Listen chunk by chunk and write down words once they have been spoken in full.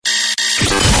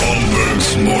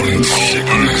Morning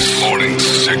sickness. Morning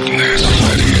sickness.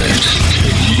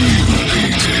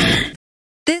 WWBD.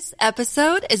 This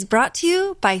episode is brought to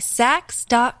you by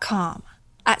Sax.com.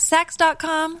 At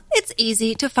Sax.com, it's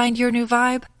easy to find your new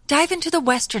vibe. Dive into the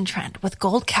Western trend with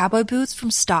gold cowboy boots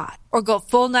from Stott, or go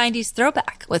full 90s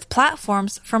throwback with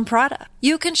platforms from Prada.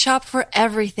 You can shop for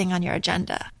everything on your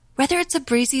agenda, whether it's a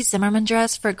breezy Zimmermann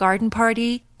dress for a garden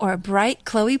party or a bright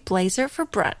Chloe blazer for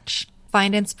brunch.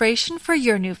 Find inspiration for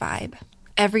your new vibe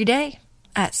every day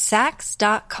at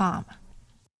Sax.com.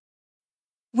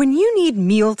 When you need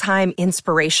mealtime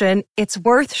inspiration, it's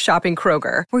worth shopping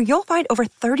Kroger, where you'll find over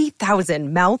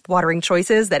 30,000 mouth-watering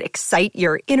choices that excite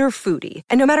your inner foodie.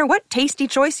 And no matter what tasty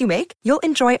choice you make, you'll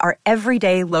enjoy our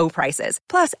everyday low prices,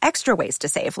 plus extra ways to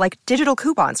save, like digital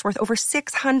coupons worth over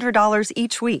 $600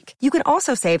 each week. You can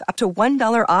also save up to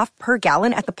 $1 off per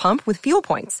gallon at the pump with fuel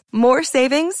points. More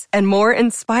savings and more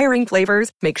inspiring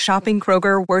flavors make shopping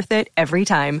Kroger worth it every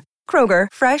time. Kroger,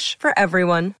 fresh for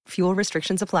everyone. Fuel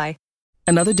restrictions apply.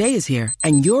 Another day is here,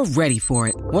 and you're ready for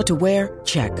it. What to wear?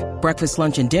 Check. Breakfast,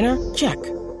 lunch, and dinner? Check.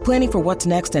 Planning for what's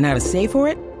next and how to save for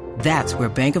it? That's where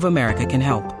Bank of America can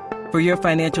help. For your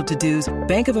financial to-dos,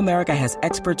 Bank of America has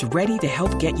experts ready to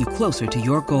help get you closer to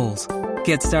your goals.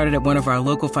 Get started at one of our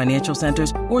local financial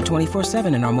centers or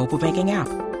 24/7 in our mobile banking app.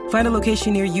 Find a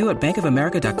location near you at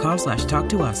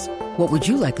bankofamerica.com/talktous. What would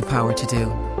you like the power to do?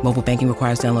 Mobile banking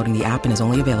requires downloading the app and is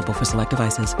only available for select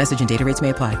devices. Message and data rates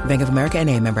may apply. Bank of America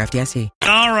N.A., member FDIC.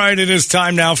 All right, it is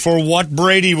time now for what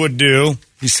Brady would do.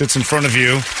 He sits in front of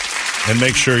you and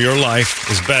makes sure your life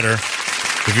is better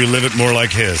if you live it more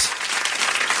like his.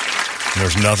 And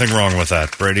there's nothing wrong with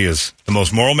that. Brady is the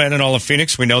most moral man in all of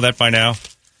Phoenix. We know that by now.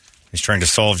 He's trying to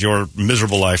solve your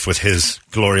miserable life with his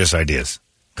glorious ideas.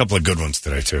 A couple of good ones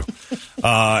today, too.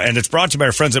 And it's brought to you by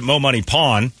our friends at Mo Money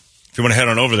Pawn. If you want to head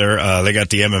on over there, they got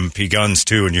the MMP guns,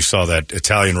 too, and you saw that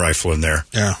Italian rifle in there.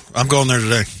 Yeah, I'm going there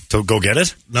today. To go get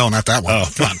it? No, not that one. Oh.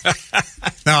 Come on.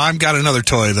 No, I've got another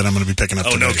toy that I'm going to be picking up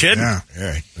today. Oh, no kidding? Yeah. All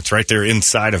right. It's right there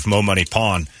inside of Mo Money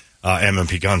Pawn.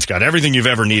 MMP guns got everything you've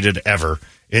ever needed, ever,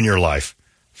 in your life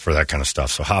for that kind of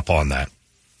stuff. So hop on that.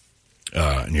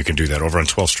 And you can do that over on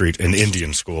 12th Street in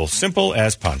Indian School. Simple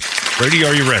as punch. Brady,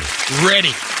 are you ready? Ready.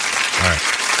 All right.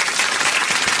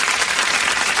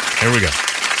 Here we go.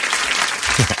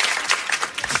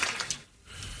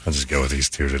 I'll just go with these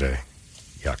two today.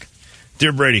 Yuck.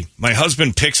 Dear Brady, my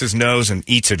husband picks his nose and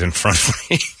eats it in front of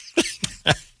me.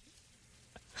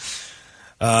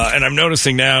 And I'm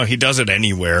noticing now he does it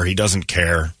anywhere. He doesn't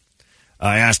care.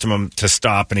 I asked him to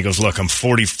stop, and he goes, look, I'm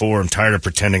 44. I'm tired of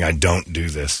pretending I don't do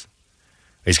this.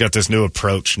 He's got this new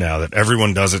approach now that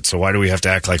everyone does it, so why do we have to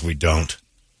act like we don't?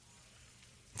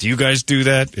 Do you guys do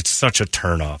that? It's such a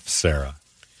turnoff, Sarah.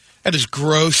 That is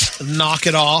gross. Knock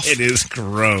it off. It is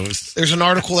gross. There's an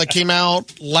article that came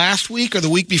out last week or the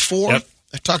week before. Yep.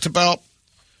 That talked about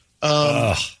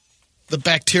the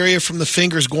bacteria from the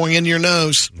fingers going into your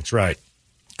nose. That's right.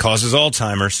 Causes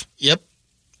Alzheimer's. Yep.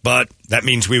 But that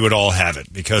means we would all have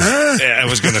it because I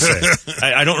was going to say,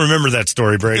 I don't remember that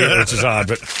story, Brady, which is odd,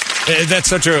 but that's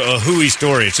such a hooey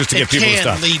story. It's just to get people to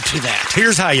stop. It can lead to that.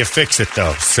 Here's how you fix it,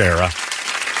 though, Sarah.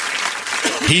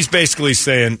 He's basically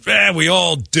saying, we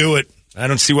all do it. I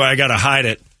don't see why I got to hide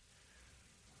it.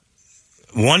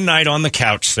 One night on the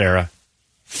couch, Sarah.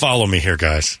 Follow me here,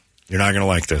 guys. You're not going to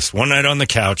like this. One night on the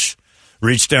couch,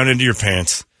 reach down into your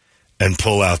pants and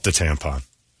pull out the tampon.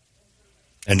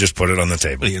 And just put it on the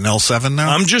table. Are you an L7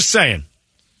 now? I'm just saying.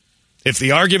 If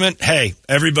the argument, hey,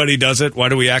 everybody does it, why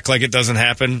do we act like it doesn't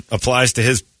happen, applies to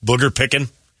his booger picking,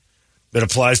 that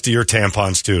applies to your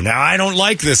tampons too. Now, I don't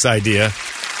like this idea.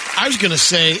 I was going to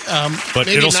say, but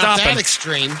maybe it'll not stop that him.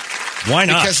 extreme. Why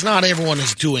not? Because not everyone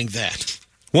is doing that.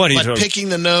 What? But picking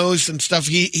the nose and stuff,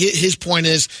 his point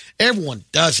is everyone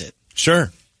does it.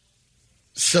 Sure.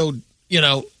 So,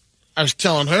 I was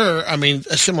telling her,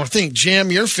 a similar thing.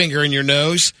 Jam your finger in your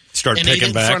nose. Start and picking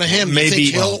eat it back. in front of him. Maybe.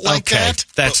 You think he'll like that?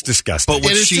 That's disgusting. But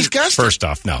what disgusting. First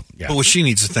off, no. Yeah. But what she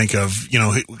needs to think of,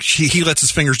 he lets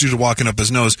his fingers do the walking up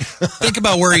his nose. Think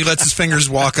about where he lets his fingers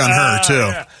walk on her, too.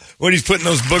 Yeah. What he's putting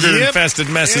those booger-infested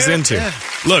messes into. Yeah.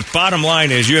 Look, bottom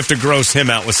line is you have to gross him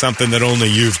out with something that only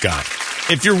you've got.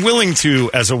 If you're willing to,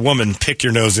 as a woman, pick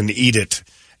your nose and eat it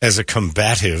as a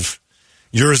combative,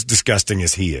 you're as disgusting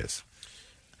as he is.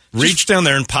 Reach down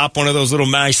there and pop one of those little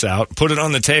mice out, put it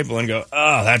on the table, and go,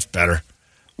 oh, that's better.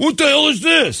 What the hell is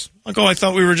this? Like, I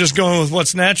thought we were just going with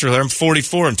what's natural. I'm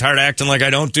 44. I'm tired of acting like I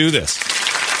don't do this.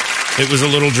 It was a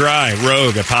little dry,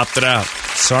 rogue. I popped it out.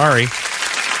 Sorry.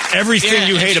 Everything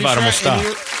you hate about him will stop.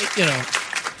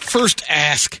 First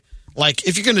ask,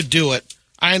 if you're going to do it,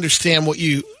 I understand what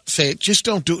you say. Just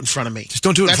don't do it in front of me. Just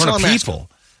don't do it in front of people.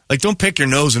 Like, don't pick your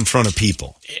nose in front of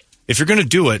people. If you're going to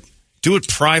do it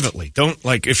privately. Don't,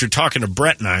 like, if you're talking to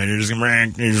Brett and I and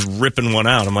you're just ripping one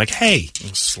out, I'm like, hey,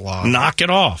 knock it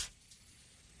off.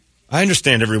 I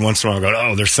understand every once in a while I go,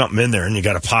 oh, there's something in there and you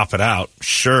got to pop it out.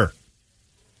 Sure.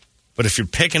 But if you're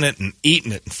picking it and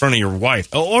eating it in front of your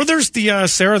wife, or there's the,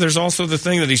 Sarah, there's also the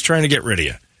thing that he's trying to get rid of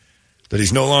you. That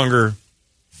he's no longer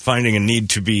finding a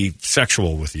need to be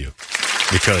sexual with you.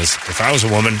 Because if I was a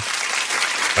woman,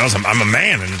 I'm a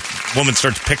man, and a woman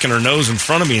starts picking her nose in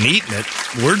front of me and eating it,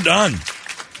 we're done.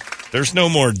 There's no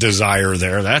more desire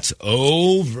there. That's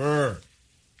over.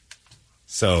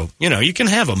 So, you can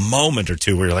have a moment or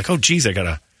two where you're like, oh, geez, I got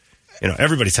to,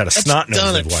 everybody's had a snot nose.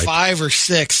 Done at 5 or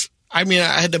 6. I mean,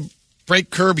 I had to break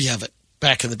Kirby of it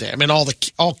back in the day. I mean,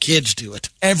 all kids do it.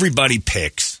 Everybody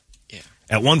picks. Yeah.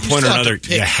 At one point or another,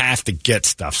 you have to get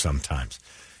stuff sometimes.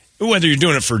 Whether you're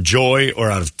doing it for joy or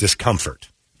out of discomfort.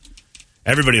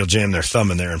 Everybody will jam their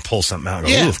thumb in there and pull something out. And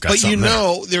go, got but something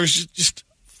there. There's just,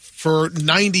 for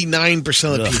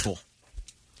 99% of people,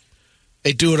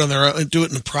 they do it on their own, do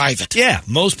it in private. Yeah,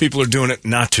 most people are doing it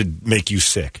not to make you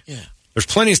sick. Yeah. There's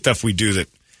plenty of stuff we do that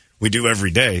we do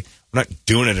every day. We're not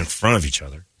doing it in front of each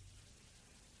other.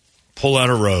 Pull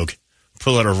out a rogue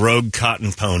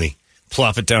cotton pony,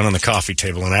 plop it down on the coffee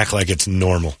table and act like it's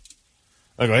normal.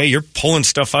 I go, hey, you're pulling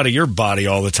stuff out of your body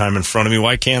all the time in front of me.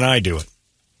 Why can't I do it?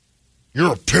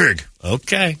 You're a pig.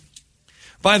 Okay.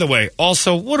 By the way,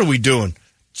 also, what are we doing?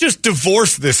 Just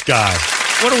divorce this guy.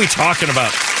 What are we talking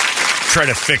about? Try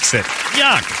to fix it.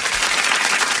 Yuck.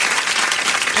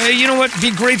 Hey, you know what? Be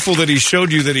grateful that he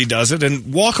showed you that he does it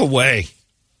and walk away.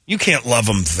 You can't love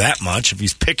him that much if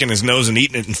he's picking his nose and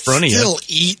eating it in front of you. Still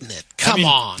eating it. Come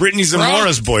on. Brittany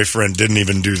Zamora's boyfriend didn't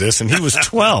even do this, and he was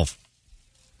 12.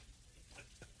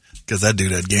 Because that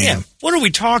dude had game. Yeah. What are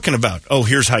we talking about? Oh,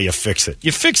 here's how you fix it.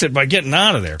 You fix it by getting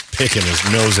out of there, picking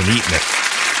his nose and eating it.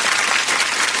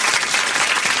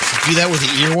 Do that with the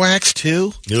earwax,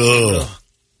 too? Ugh.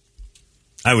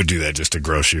 I would do that just to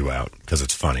gross you out, because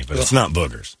it's funny, but it's not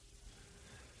boogers.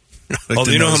 Like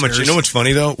you know how much? You know what's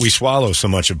funny, though? We swallow so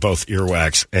much of both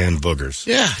earwax and boogers.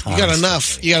 Yeah, you got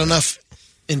enough. You got enough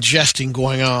ingesting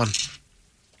going on.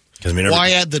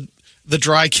 Why add the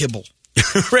dry kibble?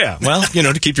 Yeah, well,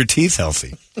 to keep your teeth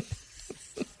healthy.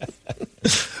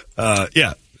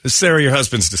 Yeah, Sarah, your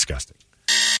husband's disgusting.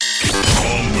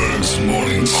 Holmberg's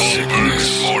Morning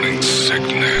Sickness.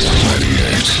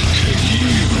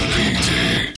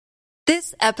 98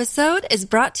 This episode is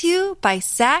brought to you by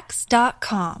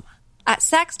Sax.com. At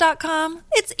Sax.com,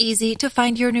 it's easy to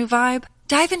find your new vibe.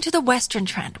 Dive into the Western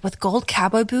trend with gold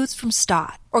cowboy boots from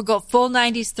Stott, or go full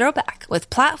 90s throwback with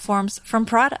platforms from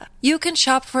Prada. You can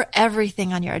shop for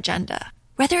everything on your agenda,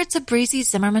 whether it's a breezy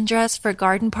Zimmermann dress for a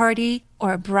garden party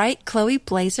or a bright Chloe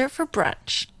blazer for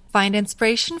brunch. Find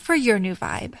inspiration for your new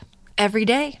vibe every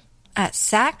day at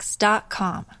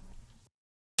Sax.com.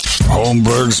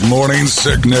 Holmberg's Morning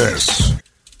Sickness.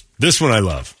 This one I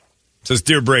love. It says,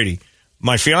 Dear Brady,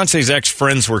 my fiance's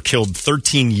ex-friends were killed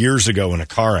 13 years ago in a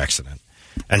car accident.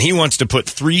 And he wants to put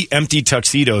 3 empty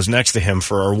tuxedos next to him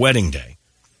for our wedding day.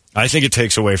 I think it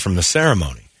takes away from the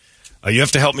ceremony. You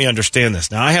have to help me understand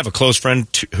this. Now, I have a close friend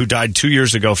who died 2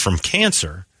 years ago from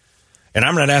cancer, and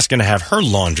I'm not asking to have her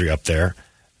laundry up there.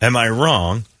 Am I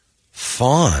wrong?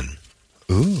 Fawn.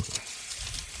 Ooh.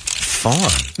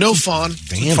 Fawn. No Fawn.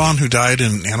 Fawn who died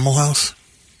in Animal House?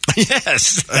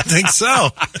 Yes. I think so.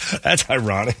 That's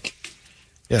ironic.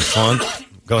 Yeah, Fawn.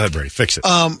 Go ahead, Brady. Fix it.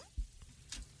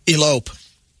 Elope.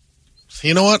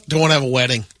 You know what? Don't want to have a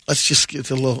wedding. Let's just get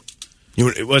a little.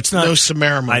 It's not. No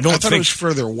ceremony. I thought it was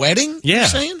for their wedding. Yeah, you're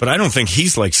saying? But I don't think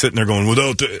he's like sitting there going,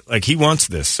 "Well, like he wants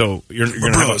this." So you're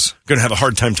going to have a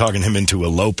hard time talking him into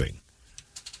eloping.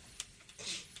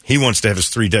 He wants to have his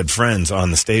 3 dead friends on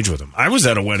the stage with him. I was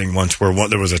at a wedding once where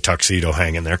there was a tuxedo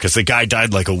hanging there because the guy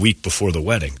died like a week before the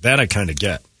wedding. That I kind of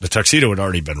get. The tuxedo had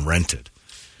already been rented.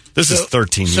 This is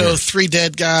 13 years. So 3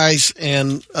 dead guys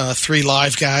and 3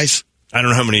 live guys. I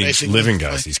don't know how many living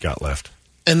guys he's got left.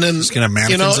 And then,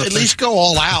 at least go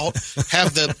all out.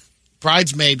 Have the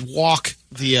bridesmaid walk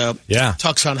the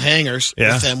tux on hangers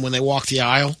with them when they walk the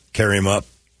aisle. Carry him up.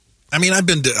 I mean, I've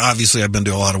been to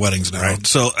a lot of weddings now. Right.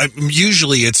 So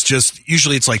usually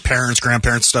it's like parents,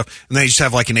 grandparents stuff, and they just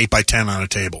have like an 8x10 on a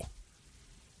table.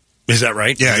 Is that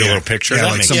right? Yeah, a little picture. Yeah,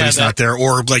 like somebody's not there,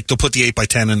 or like they'll put the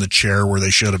 8x10 in the chair where they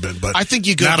should have been. But I think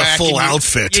you go not back a full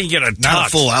outfit. You get not a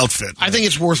full outfit. I think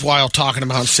it's worthwhile talking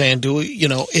about and saying, do we?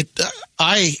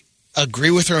 I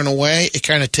agree with her in a way. It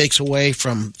kind of takes away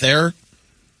from their.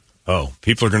 Oh,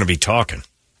 people are going to be talking.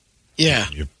 Yeah.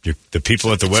 The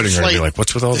people at the wedding are going to be like,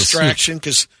 what's with all this distraction?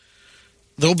 Because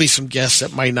there'll be some guests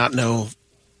that might not know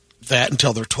that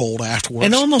until they're told afterwards.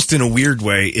 And almost in a weird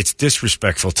way, it's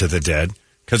disrespectful to the dead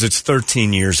because it's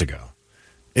 13 years ago.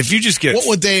 If you just get... What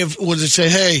would they have... Would it say,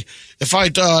 hey, if I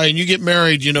die and you get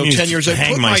married, 10 years later,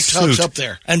 put my tux up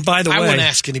there. And by the way... I wouldn't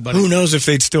ask anybody. Who knows if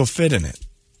they'd still fit in it?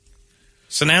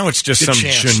 So now it's just some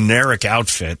generic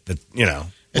outfit that,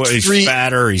 he's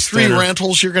fatter, he's thinner. 3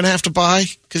 rentals you're going to have to buy?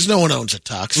 Because no one owns a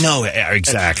tux. No,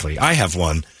 exactly. I have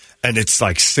one, and it's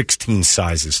like 16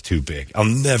 sizes too big. I'll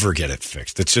never get it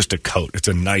fixed. It's just a coat. It's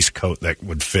a nice coat that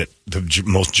would fit the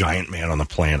most giant man on the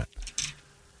planet.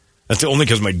 That's only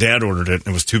because my dad ordered it, and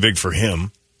it was too big for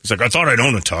him. He's like, I thought I'd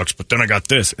own a tux, but then I got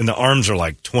this. And the arms are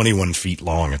like 21 feet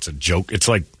long. It's a joke. It's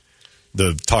like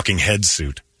the Talking Head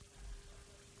suit.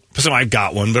 So I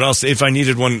got one, but if I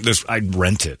needed one, I'd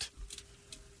rent it.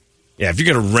 Yeah, if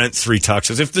you're going to rent 3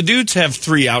 tuxes. If the dudes have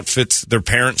 3 outfits, their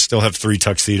parents still have 3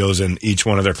 tuxedos in each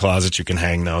one of their closets. You can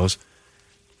hang those.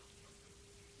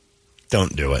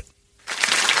 Don't do it.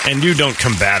 And you don't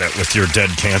combat it with your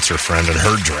dead cancer friend in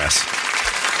her dress.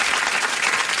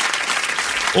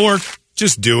 Or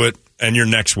just do it, and your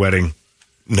next wedding,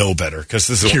 know better, because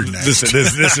this isn't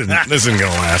going to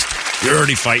last. You're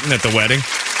already fighting at the wedding.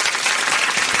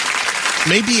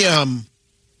 Maybe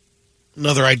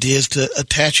another idea is to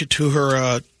attach it to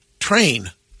her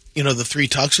train. The 3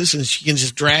 tuxes, and she can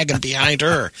just drag them behind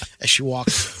her as she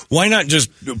walks. Why not just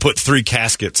put 3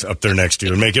 caskets up there next to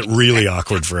you and make it really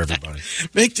awkward for everybody?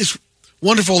 Make this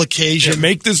wonderful occasion. Yeah,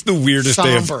 make this the weirdest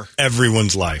somber day of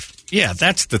everyone's life. Yeah,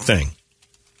 that's the thing.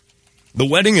 The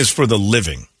wedding is for the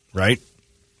living, right?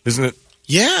 Isn't it?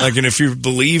 Yeah. And if you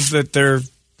believe that they're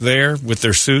there with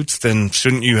their suits, then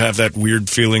shouldn't you have that weird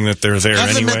feeling that they're there anyway?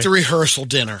 Have them at the rehearsal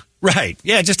dinner. Right.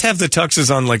 Yeah, just have the tuxes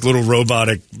on like little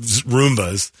robotic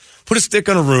Roombas. Put a stick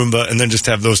on a Roomba and then just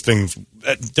have those things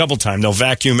at double time. They'll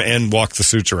vacuum and walk the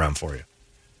suits around for you.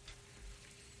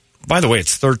 By the way,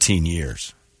 it's 13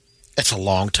 years. That's a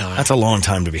long time. That's a long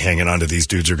time to be hanging on to these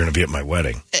dudes who are going to be at my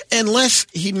wedding. Unless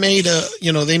he made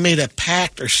they made a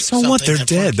pact or something. So what? They're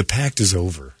dead. The pact is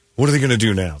over. What are they going to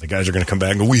do now? The guys are going to come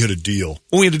back and go, we had a deal.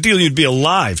 Well, we had a deal. You'd be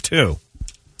alive, too.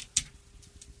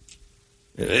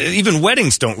 Even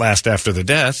weddings don't last after the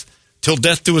death. Till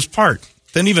death do us part.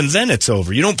 Then even then it's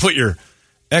over. You don't put your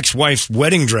ex-wife's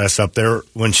wedding dress up there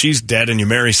when she's dead and you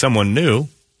marry someone new.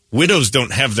 Widows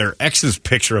don't have their ex's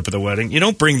picture up at the wedding. You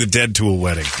don't bring the dead to a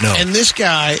wedding. No. And this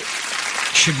guy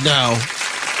should know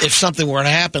if something were to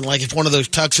happen, like if one of those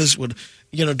tuxes would,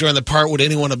 during the part, would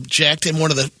anyone object and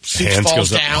one of the suits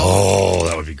falls down? Oh,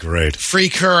 that would be great.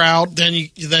 Freak her out, then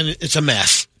it's a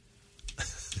mess.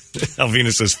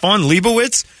 Alvina says, Fawn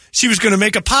Leibowitz? She was going to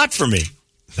make a pot for me.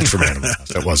 That's from Animal House.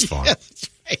 That was Fawn. Yeah, that's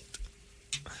right.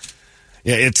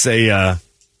 Yeah, it's a...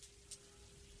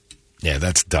 yeah,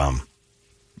 that's dumb.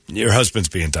 Your husband's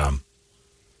being dumb.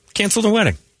 Cancel the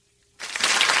wedding.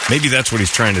 Maybe that's what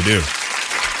he's trying to do.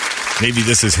 Maybe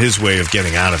this is his way of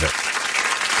getting out of it.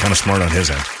 Kind of smart on his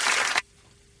end.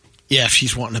 Yeah, if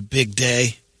she's wanting a big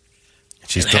day.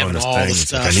 She's throwing this thing.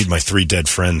 It's like, I need my 3 dead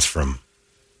friends from,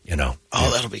 Oh,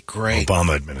 that'll be great.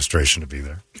 Obama administration to be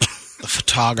there. The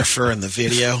photographer and the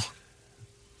video.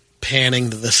 Panning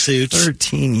to the suits.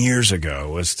 13 years ago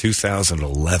was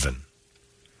 2011.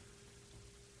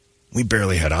 We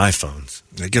barely had iPhones.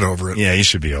 Yeah, get over it. Yeah, you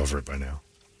should be over it by now.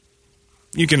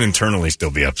 You can internally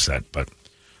still be upset, but...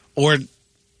 Or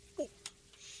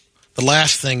the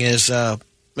last thing is,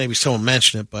 maybe someone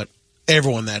mentioned it, but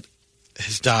everyone that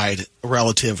has died, a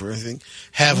relative or anything,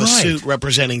 have a suit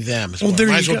representing them. Well, there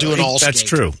might as well do an all-skate. That's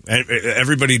true.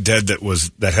 Everybody dead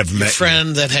that have met your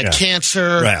friend that had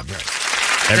cancer. Right.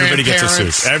 Everybody gets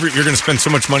a suit. You're going to spend so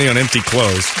much money on empty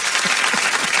clothes.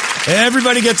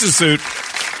 Everybody gets a suit.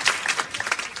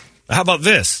 How about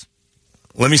this?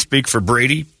 Let me speak for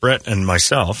Brady, Brett, and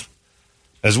myself.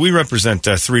 As we represent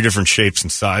 3 different shapes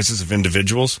and sizes of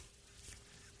individuals,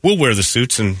 we'll wear the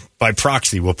suits, and by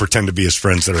proxy, we'll pretend to be his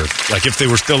friends that are, like, if they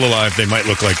were still alive, they might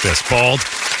look like this. Bald,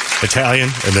 Italian,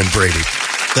 and then Brady.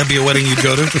 That'd be a wedding you'd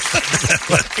go to?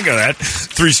 Think of that.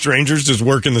 3 strangers just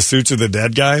working the suits of the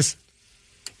dead guys.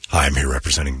 Hi, I'm here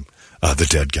representing the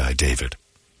dead guy, David.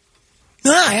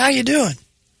 Hi, how you doing?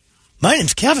 My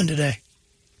name's Kevin today.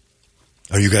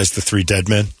 Are you guys the 3 dead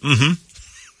men? Mm-hmm.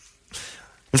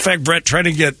 In fact, Brett, try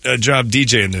to get a job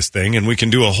DJing this thing, and we can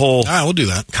do a whole we'll do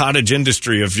that. Cottage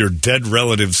industry of your dead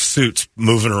relatives' suits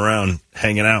moving around,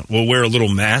 hanging out. We'll wear a little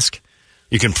mask.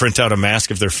 You can print out a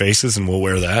mask of their faces, and we'll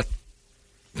wear that.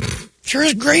 Sure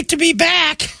is great to be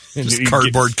back. Just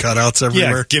cardboard cutouts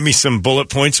everywhere. Yeah, give me some bullet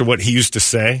points of what he used to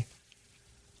say.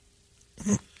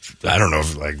 I don't know,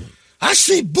 I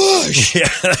see Bush. Yeah,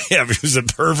 if he was a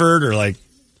pervert or like...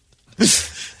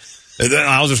 And then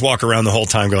I'll just walk around the whole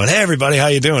time going, hey, everybody, how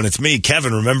you doing? It's me,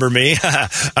 Kevin. Remember me?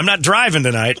 I'm not driving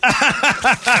tonight. We'll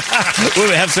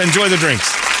have to enjoy the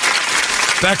drinks.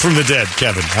 Back from the dead,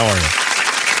 Kevin. How are you?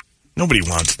 Nobody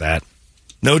wants that.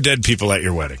 No dead people at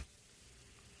your wedding.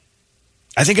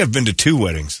 I think I've been to 2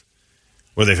 weddings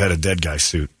where they've had a dead guy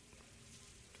suit.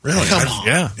 Really? Come on.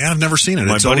 Yeah, I've never seen it.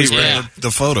 It's always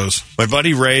the photos. My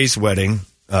buddy Ray's wedding,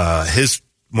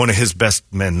 one of his best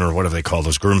men, or whatever they call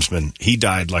those, groomsmen, he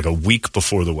died like a week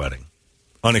before the wedding,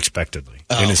 unexpectedly,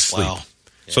 in his sleep. Wow.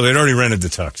 Yeah. So they'd already rented the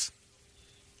tux.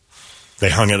 They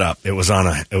hung it up. It was on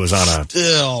a.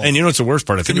 Still. And you know what's the worst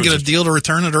part? I think Couldn't get a deal to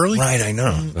return it early? Right, I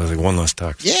know. It was like one less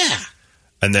tux. Yeah.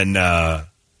 And then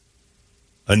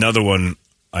another one,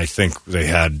 I think they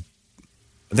had.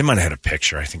 They might have had a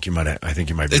picture. I think you might be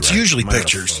It's right. usually Might have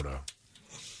had a pictures. photo.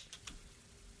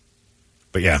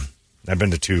 But yeah, I've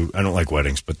been to 2. I don't like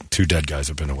weddings, but 2 dead guys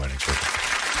have been to weddings.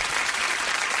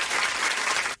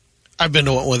 I've been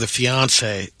to one with a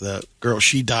fiance. The girl,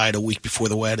 she died a week before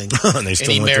the wedding. And they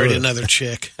still he went married through it. another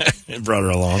chick. It brought her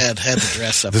along. Had the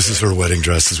dress up. This is her wedding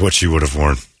dress. This is what she would have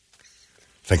worn.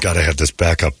 Thank God I had this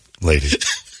backup lady.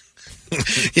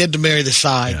 He had to marry the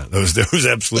side. Yeah, there was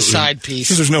absolutely The side piece.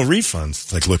 Because there's no refunds.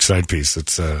 It's like, look, side piece.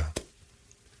 It's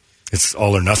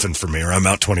all or nothing for me, or I'm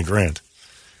out $20,000.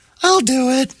 I'll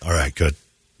do it. All right, good.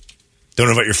 Don't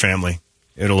invite your family.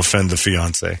 It'll offend the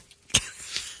fiance.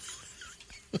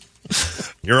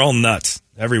 You're all nuts,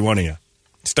 every one of you.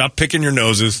 Stop picking your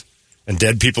noses, and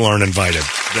dead people aren't invited.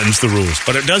 Them's the rules.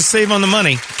 But it does save on the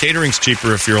money. Catering's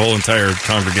cheaper if your whole entire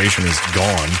congregation is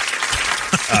gone.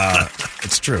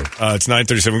 It's true. It's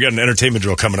 9:37. We got an entertainment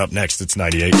drill coming up next. It's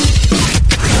 98. Arizona's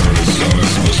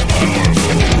most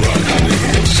powerful rock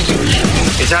radio station.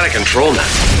 It's out of control now.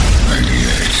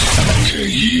 98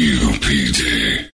 KUPD.